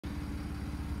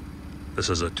This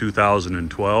is a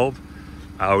 2012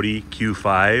 Audi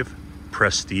Q5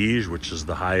 Prestige, which is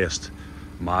the highest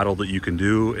model that you can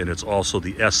do, and it's also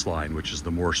the S line, which is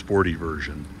the more sporty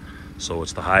version. So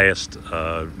it's the highest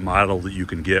model that you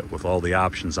can get with all the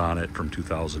options on it from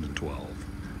 2012.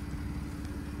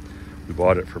 We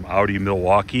bought it from Audi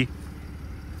Milwaukee,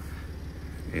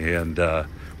 and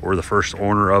we're the first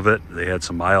owner of it. They had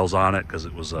some miles on it because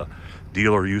it was a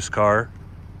dealer use car,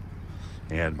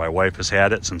 and my wife has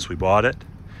had it since we bought it,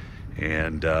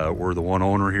 and we're the one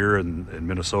owner here in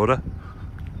Minnesota.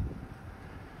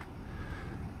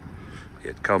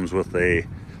 It comes with a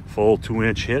full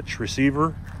 2-inch hitch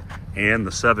receiver and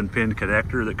the 7-pin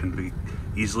connector that can be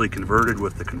easily converted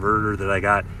with the converter that I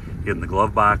got in the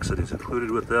glove box that is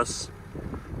included with this,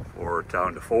 or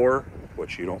down to 4,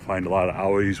 which you don't find a lot of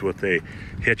Audis with a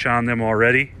hitch on them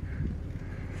already.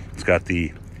 It's got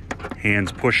the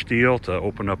hands push deal to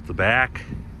open up the back,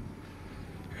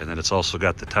 and then it's also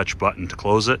got the touch button to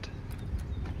close it.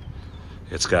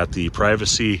 It's got the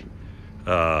privacy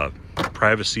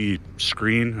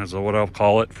screen, is what I'll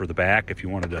call it, for the back if you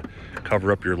wanted to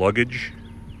cover up your luggage.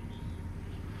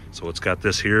 So it's got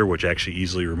this here, which actually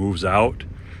easily removes out.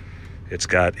 It's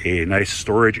got a nice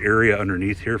storage area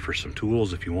underneath here for some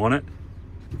tools if you want it.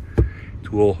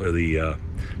 The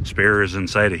spare is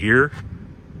inside of here.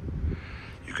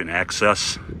 You can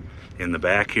access in the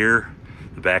back here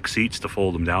the back seats to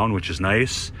fold them down, which is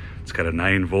nice. It's got a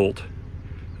 9-volt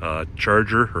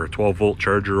charger, or a 12-volt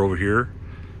charger over here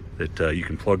that you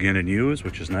can plug in and use,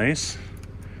 which is nice.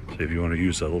 So if you want to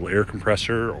use a little air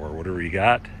compressor or whatever you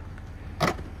got.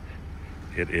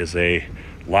 It is a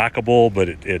lockable, but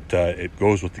it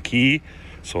goes with the key.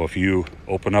 So if you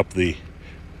open up the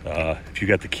if you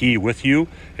got the key with you,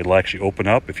 it'll actually open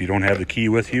up. If you don't have the key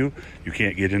with you, you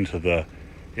can't get into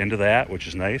that, which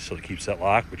is nice. So it keeps that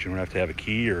locked, but you don't have to have a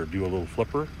key or do a little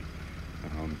flipper.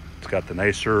 It's got the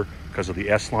nicer, because of the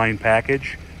S line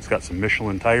package, it's got some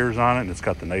Michelin tires on it, and it's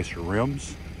got the nicer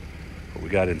rims. What we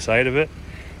got inside of it,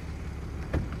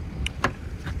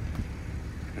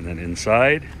 and then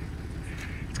inside,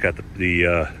 it's got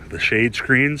the shade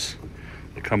screens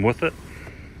that come with it.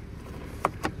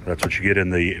 That's what you get in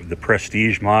the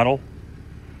Prestige model,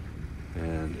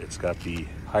 and it's got the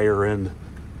higher end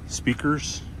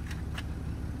speakers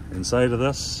inside of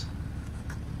this,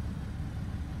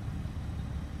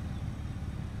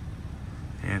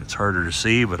 and it's harder to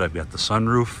see, but I've got the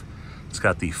sunroof. It's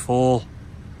got the full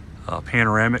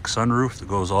panoramic sunroof that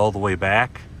goes all the way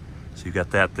back, so you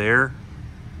got that there.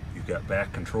 You've got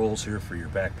back controls here for your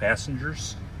back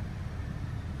passengers.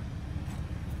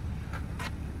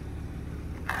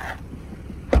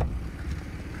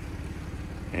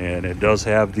 And it does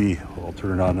have I'll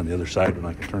turn it on the other side when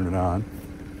I can turn it on.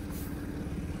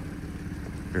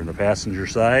 Here on the passenger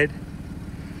side,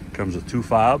 it comes with 2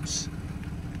 fobs.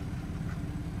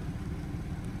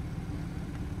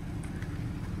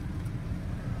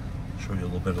 Show you a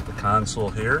little bit of the console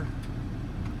here.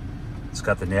 It's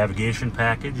got the navigation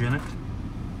package in it,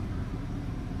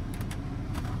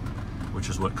 which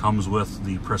is what comes with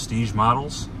the Prestige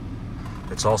models.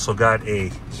 It's also got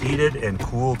a heated and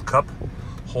cooled cup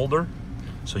holder,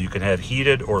 so you can have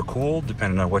heated or cooled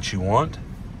depending on what you want.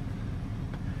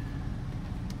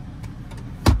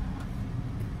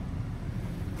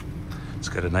 It's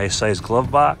got a nice sized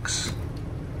glove box,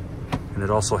 and it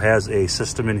also has a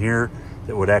system in here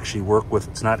that would actually work with,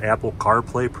 it's not Apple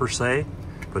CarPlay per se,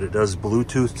 but it does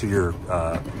Bluetooth to your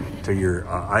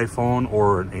iPhone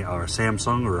or a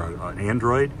Samsung or an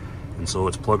Android, and so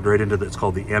it's plugged right into it's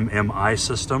called the MMI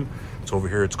system. It's over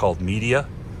here, it's called Media.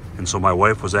 And so my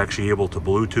wife was actually able to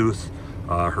Bluetooth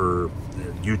her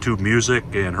YouTube music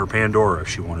and her Pandora if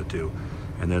she wanted to.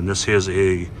 And then this is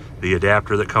the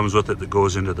adapter that comes with it that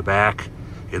goes into the back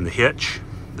in the hitch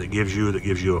that gives you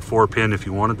a 4-pin if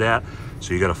you wanted that.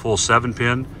 So you got a full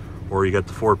 7-pin, or you got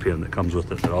the 4-pin that comes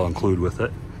with it that I'll include with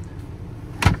it.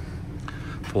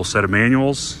 Full set of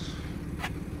manuals.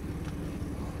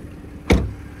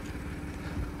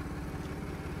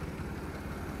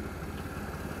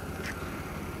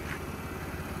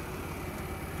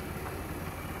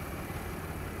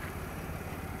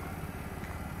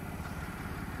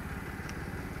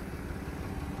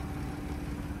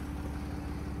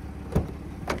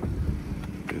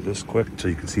 This quick so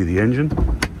you can see the engine,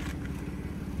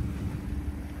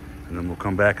 and then we'll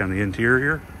come back on the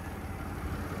interior.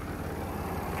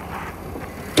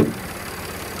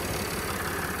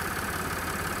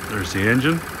 There's the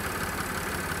engine.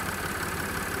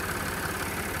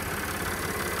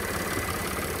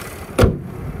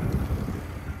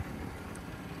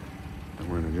 And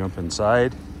we're going to jump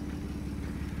inside.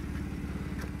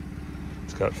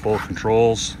 It's got full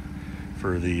controls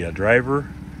for the driver.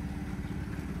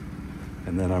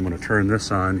 And then I'm going to turn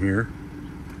this on here.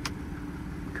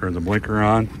 Turn the blinker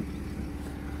on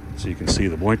so you can see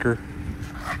the blinker.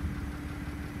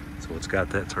 So it's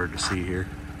got that, it's hard to see here.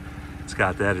 It's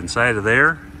got that inside of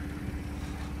there.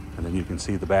 And then you can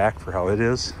see the back for how it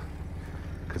is,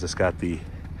 because it's got the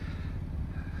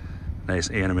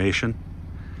nice animation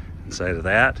inside of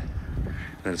that.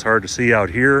 And it's hard to see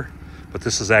out here, but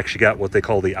this has actually got what they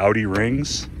call the Audi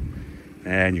rings.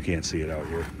 And you can't see it out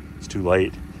here, it's too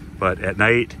light. But at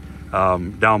night,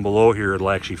 down below here, it'll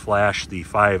actually flash the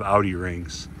 5 Audi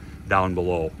rings down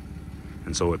below.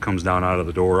 And so it comes down out of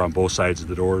the door on both sides of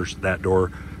the doors, that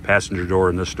door, passenger door,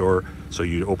 and this door. So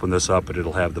you open this up and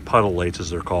it'll have the puddle lights, as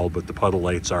they're called, but the puddle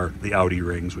lights are the Audi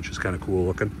rings, which is kind of cool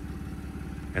looking.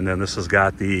 And then this has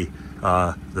got the,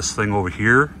 this thing over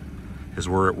here is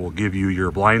where it will give you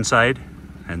your blind side,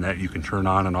 and that you can turn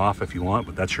on and off if you want,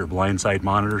 but that's your blind side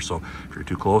monitor. So if you're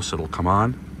too close, it'll come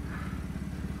on.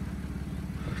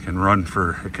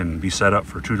 It can be set up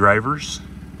for 2 drivers.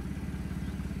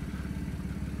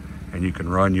 And you can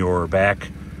run your back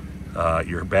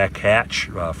hatch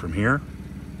from here.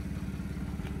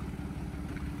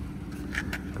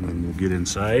 And then we'll get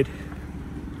inside.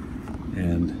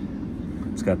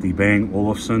 And it's got the Bang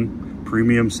Olufsen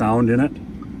premium sound in it.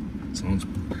 Sounds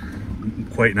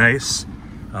quite nice.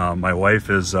 My wife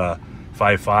is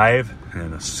 5'5"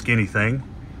 and a skinny thing,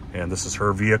 and this is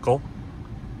her vehicle.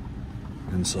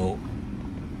 And so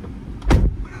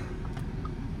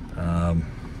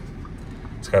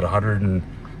it's got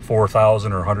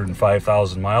 104,000 or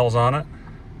 105,000 miles on it.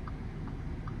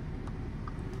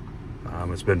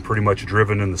 It's been pretty much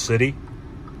driven in the city.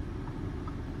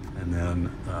 And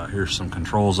then here's some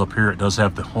controls up here. It does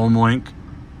have the HomeLink,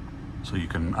 so you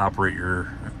can operate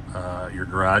your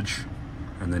garage.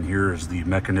 And then here is the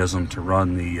mechanism to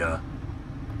run the, I'm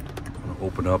going to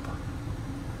open up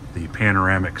the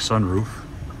panoramic sunroof,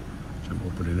 which I'm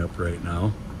opening up right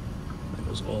now. It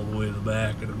goes all the way to the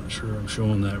back, and I'm not sure I'm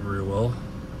showing that very well.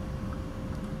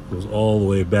 It goes all the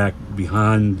way back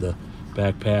behind the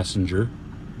back passenger.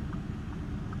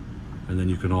 And then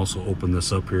you can also open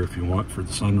this up here if you want for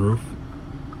the sunroof.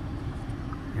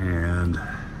 And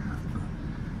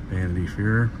vanity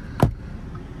fair.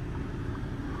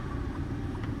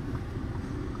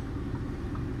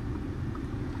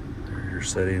 There's your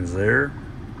settings there.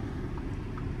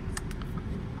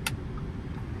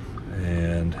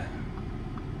 And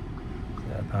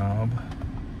that knob.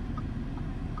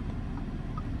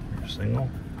 Your signal.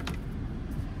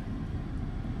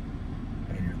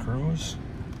 And your cruise.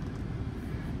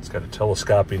 It's got a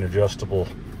telescoping adjustable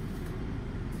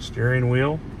steering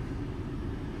wheel.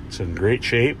 It's in great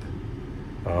shape.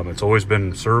 It's always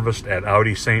been serviced at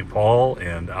Audi St. Paul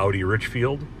and Audi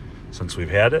Richfield since we've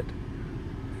had it.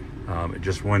 It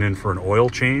just went in for an oil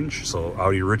change, so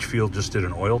Audi Richfield just did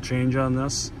an oil change on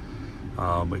this.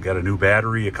 We got a new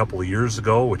battery a couple of years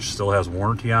ago, which still has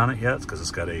warranty on it yet, because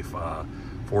it's got a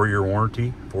 4-year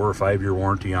warranty, 4 or 5 year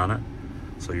warranty on it.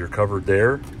 So you're covered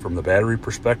there from the battery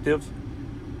perspective.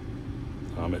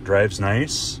 It drives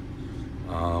nice.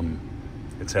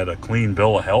 It's had a clean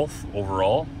bill of health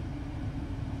overall.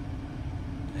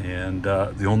 And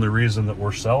the only reason that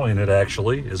we're selling it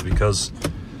actually is because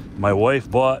my wife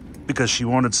bought, because she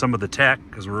wanted some of the tech,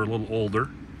 because we're a little older,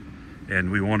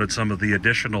 and we wanted some of the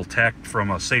additional tech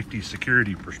from a safety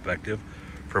security perspective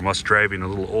from us driving a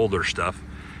little older stuff.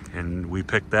 And we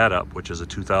picked that up, which is a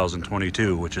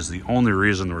 2022, which is the only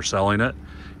reason we're selling it.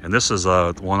 And this is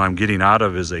the one I'm getting out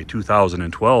of is a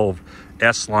 2012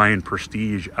 S-Line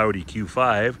Prestige Audi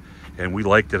Q5. And we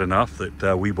liked it enough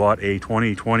that we bought a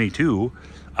 2022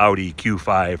 Audi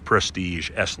Q5 Prestige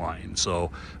S-Line.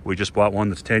 So we just bought one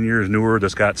that's 10 years newer,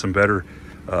 that's got some better,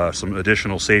 some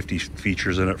additional safety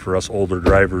features in it for us older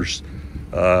drivers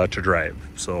to drive.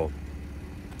 So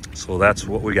that's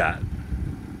what we got.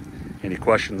 Any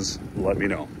questions, let me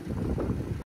know.